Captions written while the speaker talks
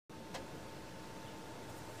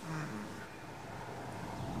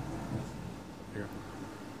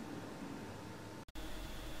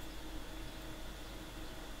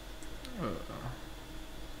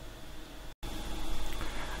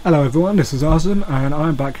Hello everyone, this is Arzen and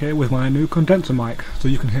I'm back here with my new condenser mic, so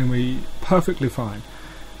you can hear me perfectly fine.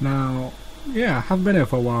 Now, yeah, I haven't been here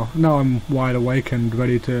for a while. Now I'm wide awake and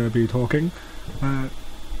ready to be talking.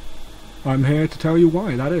 I'm here to tell you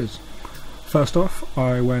why that is. First off,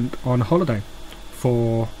 I went on holiday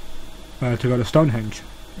to go to Stonehenge.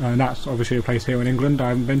 And that's obviously a place here in England I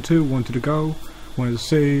haven't been to, wanted to go, wanted to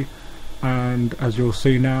see, and as you'll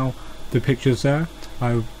see now, the pictures there.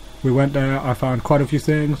 We went there, I found quite a few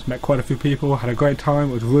things, met quite a few people, had a great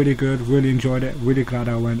time, it was really good, really enjoyed it, really glad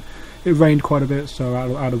I went. It rained quite a bit, so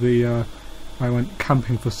I went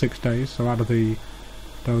camping for 6 days, so out of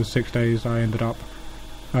those 6 days I ended up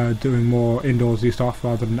doing more indoorsy stuff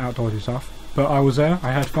rather than outdoorsy stuff. But I was there,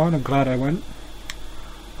 I had fun, I'm glad I went.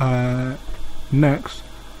 Next,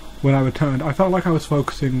 when I returned, I felt like I was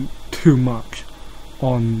focusing too much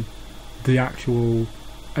on the actual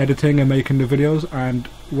editing and making the videos, and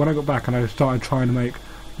when I got back and I started trying to make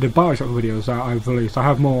the Bioshock videos that I've released, I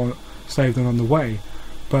have more saved than on the way,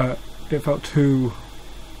 but it felt too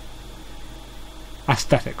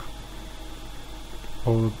aesthetic,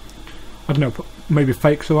 or I don't know, maybe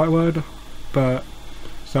fake's the right word. But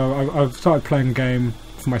so I've started playing a game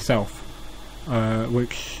for myself,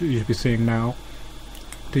 which you should be seeing now,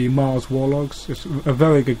 the Mars Warlogs. It's a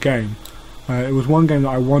very good game. It was one game that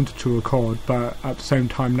I wanted to record, but at the same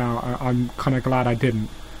time now I'm kind of glad I didn't,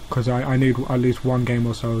 because I need at least one game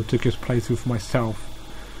or so to just play through for myself,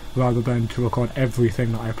 rather than to record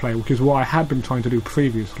everything that I play, which is what I had been trying to do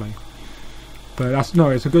previously. But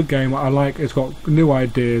it's a good game. I like it's got new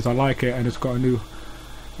ideas. I like it, and it's got a new,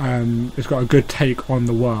 it's got a good take on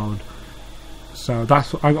the world. So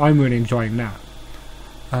I'm really enjoying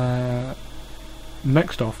that.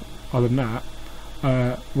 Next off, other than that,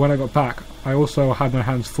 when I got back, I also had my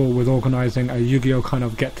hands full with organising a Yu-Gi-Oh kind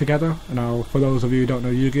of get-together. Now, for those of you who don't know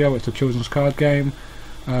Yu-Gi-Oh, it's a children's card game.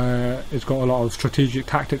 It's got a lot of strategic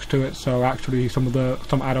tactics to it, so actually some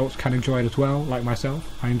adults can enjoy it as well, like myself.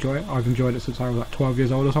 I enjoy it. I've enjoyed it since I was like 12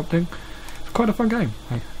 years old or something. It's quite a fun game.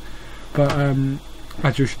 But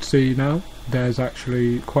as you should see now, there's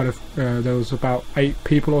actually there was about 8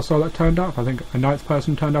 people or so that turned up. I think a 9th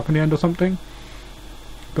person turned up in the end or something.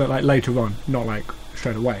 But like later on, not like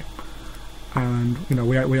straight away. And you know,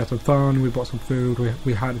 we had some fun, we bought some food,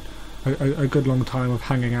 we had a good long time of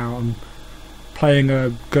hanging out and playing a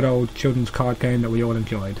good old children's card game that we all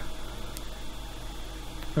enjoyed.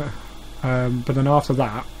 But then after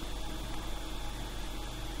that,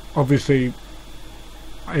 obviously,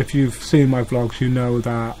 if you've seen my vlogs, you know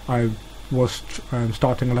that I was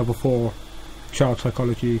starting a level 4 child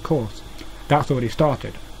psychology course. That's already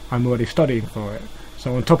started. I'm already studying for it.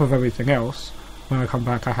 So on top of everything else, when I come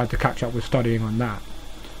back I had to catch up with studying on that,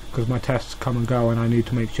 because my tests come and go and I need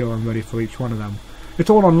to make sure I'm ready for each one of them. It's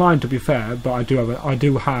all online, to be fair, but I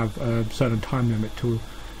do have a certain time limit to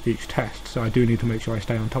each test, so I do need to make sure I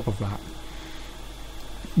stay on top of that.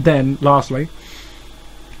 Then lastly,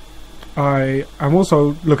 I am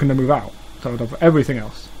also looking to move out, so on top of everything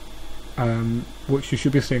else, which you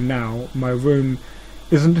should be seeing now. My room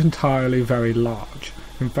isn't entirely very large.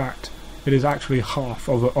 In fact, it is actually half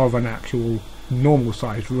of an actual normal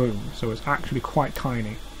sized room, so it's actually quite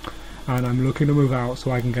tiny. And I'm looking to move out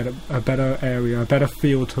so I can get a better area, a better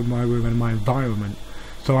feel to my room and my environment,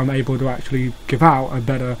 so I'm able to actually give out a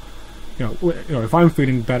better, you know, if I'm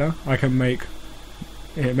feeling better, it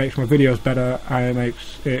makes my videos better, and it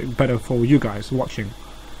makes it better for you guys watching.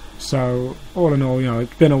 So all in all, you know,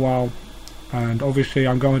 it's been a while, and obviously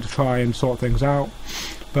I'm going to try and sort things out,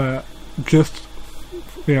 but just,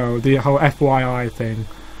 you know, the whole FYI thing,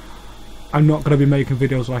 I'm not going to be making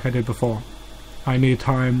videos like I did before. I need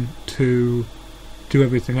time to do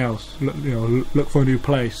everything else. Look for a new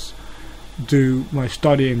place, do my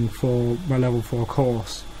studying for my level 4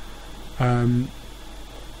 course,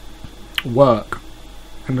 work,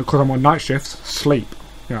 and because I'm on night shifts, sleep.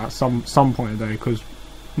 You know, at some point of the day, because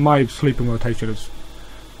my sleeping rotation is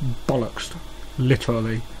bollocks.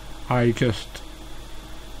 Literally, I just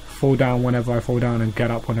fall down whenever I fall down and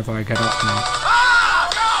get up whenever I get up now.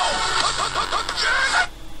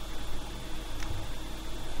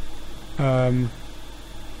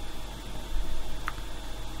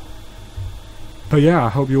 But yeah, I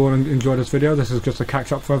hope you all enjoyed this video. This is just a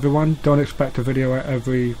catch up for everyone. Don't expect a video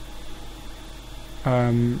every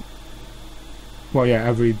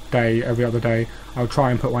day, every other day. I'll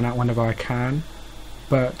try and put one out whenever I can,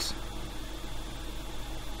 but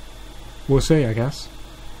we'll see, I guess.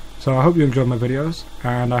 So I hope you enjoyed my videos,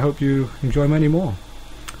 and I hope you enjoy many more.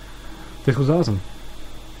 This was Arzen.